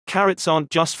Carrots aren't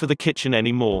just for the kitchen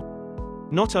anymore.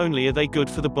 Not only are they good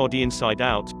for the body inside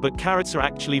out, but carrots are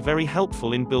actually very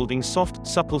helpful in building soft,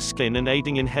 supple skin and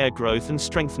aiding in hair growth and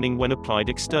strengthening when applied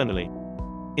externally.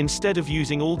 Instead of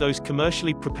using all those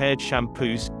commercially prepared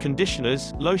shampoos,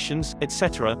 conditioners, lotions,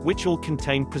 etc., which all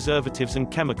contain preservatives and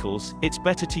chemicals, it's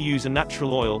better to use a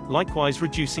natural oil, likewise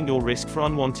reducing your risk for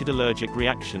unwanted allergic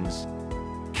reactions.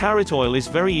 Carrot oil is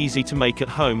very easy to make at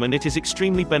home and it is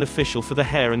extremely beneficial for the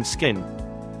hair and skin.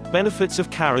 Benefits of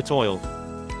carrot oil.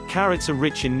 Carrots are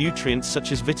rich in nutrients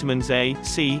such as vitamins A,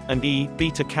 C, and E,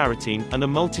 beta-carotene, and a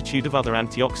multitude of other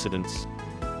antioxidants.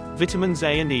 Vitamins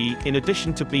A and E, in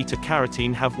addition to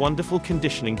beta-carotene, have wonderful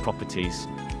conditioning properties.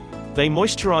 They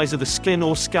moisturize the skin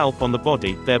or scalp on the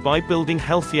body, thereby building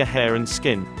healthier hair and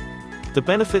skin. The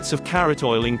benefits of carrot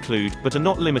oil include, but are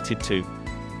not limited to,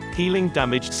 healing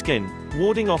damaged skin,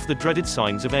 warding off the dreaded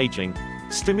signs of aging,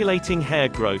 stimulating hair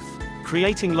growth,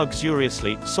 creating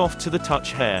luxuriously,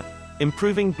 soft-to-the-touch hair,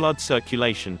 improving blood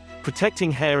circulation,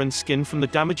 protecting hair and skin from the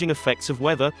damaging effects of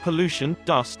weather, pollution,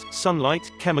 dust,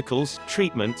 sunlight, chemicals,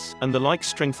 treatments, and the like,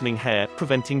 strengthening hair,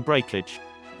 preventing breakage.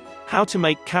 How to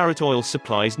make carrot oil.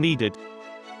 Supplies needed.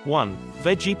 1.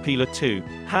 Veggie peeler. 2.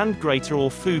 Hand grater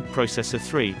or food processor.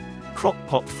 3. Crock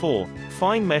pot. 4.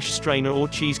 Fine mesh strainer or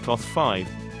cheesecloth. 5.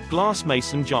 Glass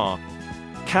mason jar.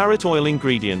 Carrot oil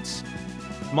ingredients.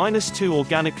 -2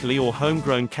 organically or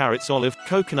homegrown carrots, olive,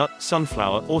 coconut,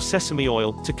 sunflower, or sesame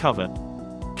oil, to cover.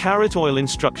 Carrot oil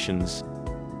instructions.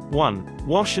 1.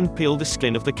 Wash and peel the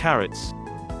skin of the carrots.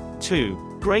 2.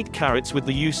 Grate carrots with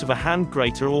the use of a hand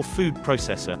grater or food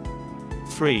processor.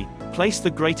 3. Place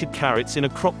the grated carrots in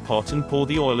a crock pot and pour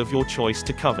the oil of your choice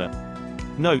to cover.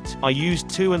 Note, I used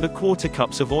 2¼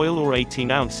 cups of oil or 18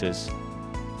 ounces.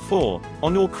 4.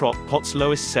 On your crock pot's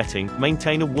lowest setting,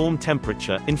 maintain a warm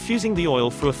temperature, infusing the oil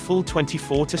for a full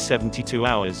 24 to 72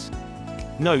 hours.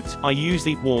 Note, I use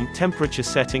the warm temperature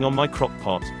setting on my crock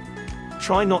pot.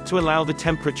 Try not to allow the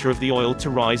temperature of the oil to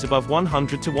rise above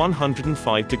 100 to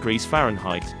 105 degrees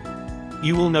Fahrenheit.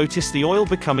 You will notice the oil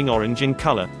becoming orange in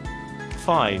color.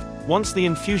 5. Once the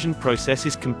infusion process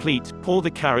is complete, pour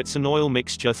the carrots and oil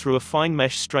mixture through a fine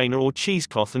mesh strainer or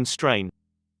cheesecloth and strain.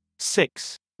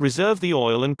 6. Reserve the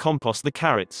oil and compost the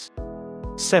carrots.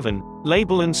 7.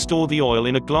 Label and store the oil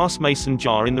in a glass mason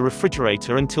jar in the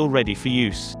refrigerator until ready for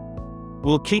use.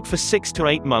 Will keep for 6 to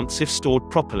 8 months if stored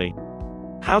properly.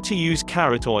 How to use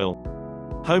carrot oil.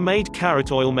 Homemade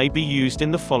carrot oil may be used in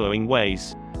the following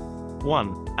ways.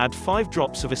 1. Add 5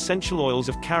 drops of essential oils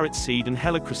of carrot seed and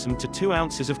helichrysum to 2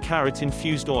 ounces of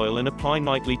carrot-infused oil and apply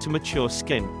nightly to mature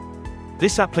skin.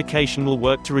 This application will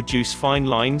work to reduce fine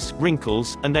lines,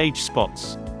 wrinkles, and age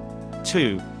spots.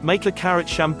 2. Make a carrot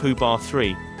shampoo bar.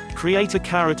 3. Create a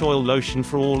carrot oil lotion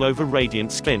for all over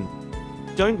radiant skin.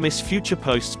 Don't miss future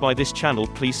posts by this channel.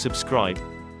 Please subscribe.